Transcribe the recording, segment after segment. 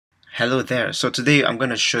Hello there. So today I'm going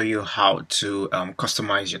to show you how to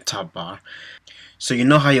customize your tab bar. So you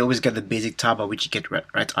know how you always get the basic tab bar which you get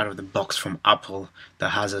right out of the box from Apple that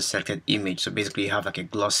has a selected image. So basically you have like a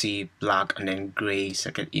glossy black and then gray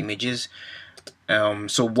selected images.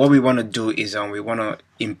 So what we want to do is we want to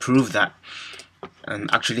improve that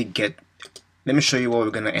and actually get, let me show you what we're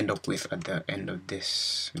going to end up with at the end of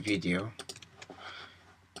this video.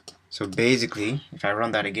 So basically if I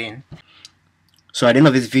run that again, so at the end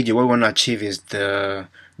of this video, what we want to achieve is the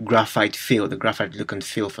graphite feel, the graphite look and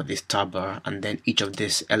feel for this tab bar, and then each of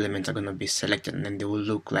these elements are going to be selected and then they will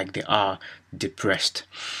look like they are depressed.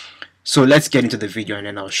 So let's get into the video and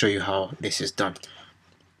then I'll show you how this is done.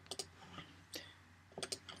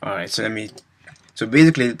 Alright, so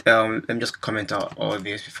basically let me just comment out all of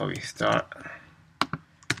this before we start.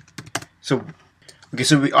 So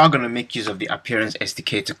we are going to make use of the Appearance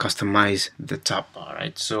SDK to customize the tab bar,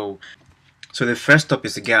 right? So the first step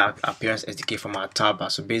is to get our Appearance SDK from our tab bar.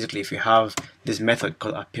 So basically if you have this method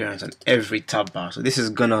called Appearance on every tab bar, so this is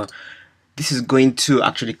going to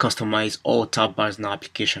actually customize all tab bars in our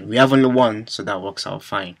application. We have only one, so that works out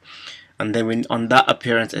fine. And then on that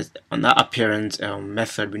appearance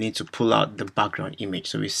method, we need to pull out the background image.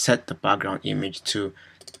 So we set the background image to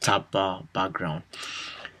tab bar background.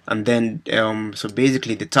 And then so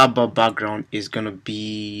basically the tab bar background is going to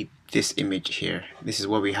be this image here. This is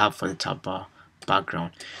what we have for the tab bar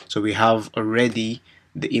background. So we have already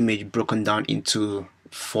the image broken down into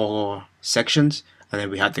 4 sections, and then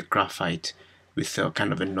we have the graphite with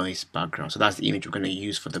kind of a noise background. So that's the image we're going to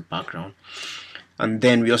use for the background. And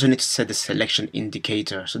then we also need to set the selection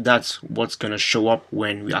indicator. So that's what's going to show up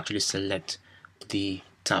when we actually select the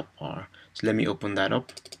tab bar. So let me open that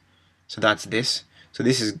up. So that's this. So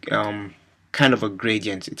this is kind of a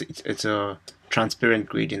gradient. It's a transparent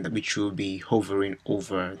gradient that which will be hovering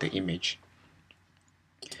over the image.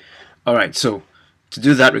 Alright, so to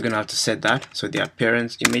do that we're going to have to set that. So the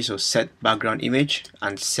appearance image, so set background image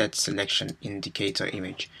and set selection indicator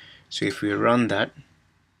image. So if we run that,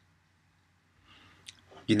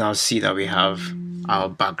 you now see that we have our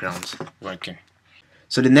backgrounds working.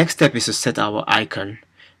 So the next step is to set our icon,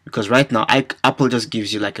 because right now Apple just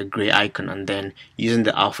gives you like a gray icon, and then using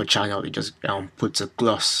the alpha channel it just puts a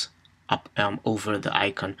gloss up over the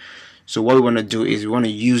icon. So what we want to do is we want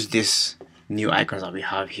to use this new icons that we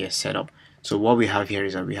have here set up. So what we have here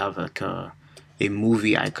is that we have like a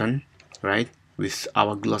movie icon, right, with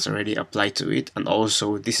our gloss already applied to it, and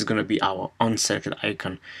also this is going to be our unselected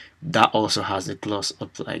icon that also has a gloss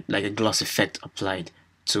applied, like a gloss effect applied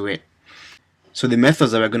to it. So the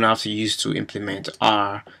methods that we're going to have to use to implement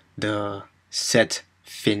are the set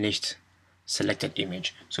finished selected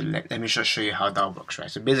image. So let me just show you how that works,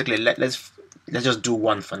 right? So basically let's just do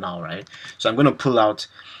one for now, right? So I'm going to pull out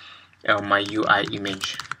my UI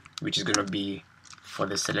image, which is going to be for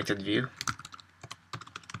the selected view,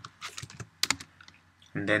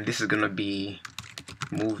 and then this is going to be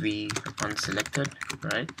movie unselected,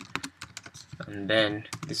 right? And then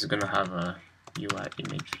this is going to have a UI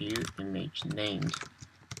image view image named,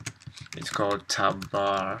 it's called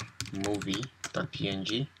tabbar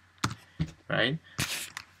movie.png, right?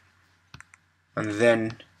 And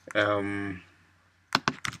then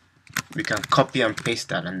we can copy and paste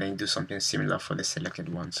that and then do something similar for the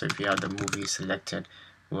selected one. So if you have the movie selected,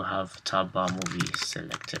 we'll have tabbar movie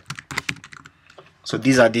selected. So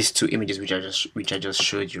these are these two images which I just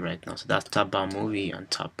showed you right now. So that's tabbar movie and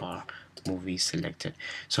tabbar movie selected.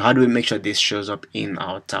 So how do we make sure this shows up in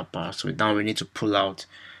our tab bar? So now we need to pull out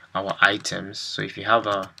our items. So if you have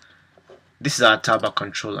this is our tab bar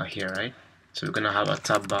controller here, right? So we're gonna have a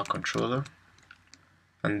tab bar controller,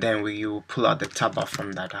 and then we will pull out the tab bar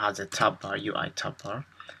from that. It has a tab bar, UITabBar,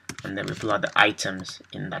 and then we pull out the items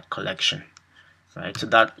in that collection, right? So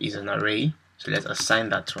that is an array. So let's assign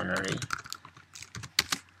that to an array.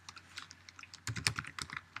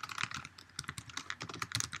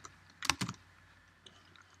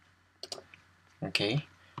 Okay,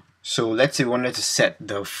 so let's say we wanted to set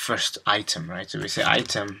the first item, right? So we say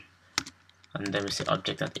item, and then we say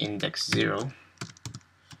object at index 0,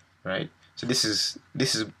 right? So this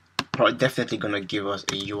is probably definitely going to give us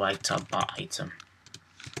a UITabBar item.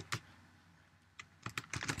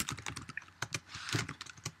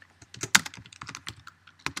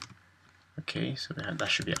 Okay, so that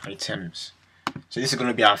should be items. So this is going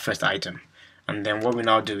to be our first item, and then what we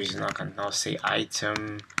now do is can now say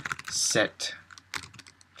item set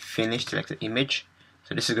finished selected image.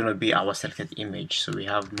 So this is going to be our selected image. So we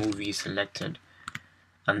have movie selected,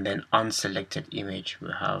 and then unselected image, we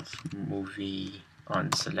have movie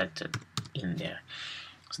unselected in there.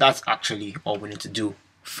 So that's actually all we need to do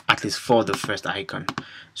at least for the first icon.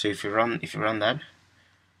 So if you run that,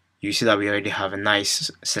 you see that we already have a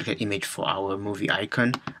nice selected image for our movie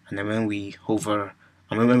icon, and then when we hover,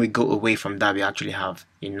 and when we go away from that, we actually have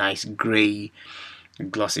a nice gray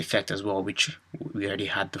gloss effect as well, which we already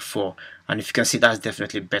had before. And if you can see, that's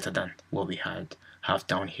definitely better than what we have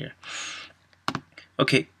down here.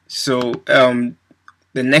 Okay, so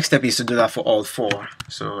the next step is to do that for all four.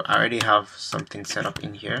 So I already have something set up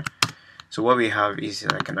in here. So what we have is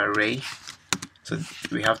like an array. So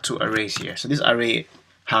we have two arrays here. So this array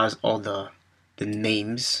has all the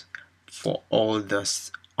names for all the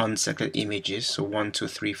unselected images. So 1, 2,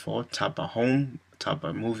 3, 4, tabbar home,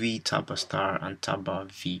 tabbar movie, tabbar star, and tabbar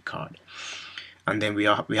V card. And then we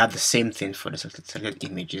have the same thing for the selected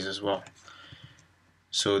images as well.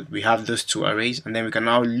 So we have those two arrays, and then we can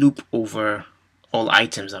now loop over all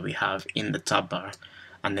items that we have in the tab bar,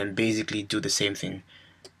 and then basically do the same thing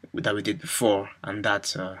that we did before, and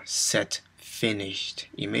that's set finished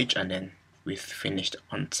image, and then with finished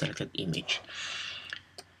unselected image.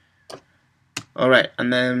 Alright,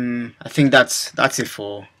 and then I think that's it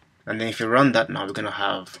for, and then if you run that now, we're gonna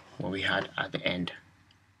have what we had at the end.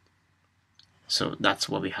 So that's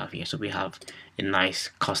what we have here. So we have a nice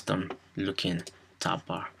custom looking tab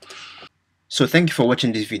bar. So thank you for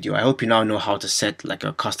watching this video. I hope you now know how to set like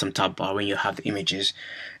a custom tab bar when you have the images.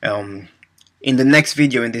 In the next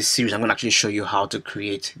video in this series, I'm going to actually show you how to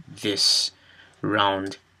create this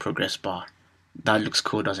round progress bar. That looks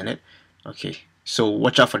cool, doesn't it? Okay, so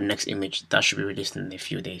watch out for the next image. That should be released in a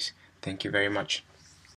few days. Thank you very much.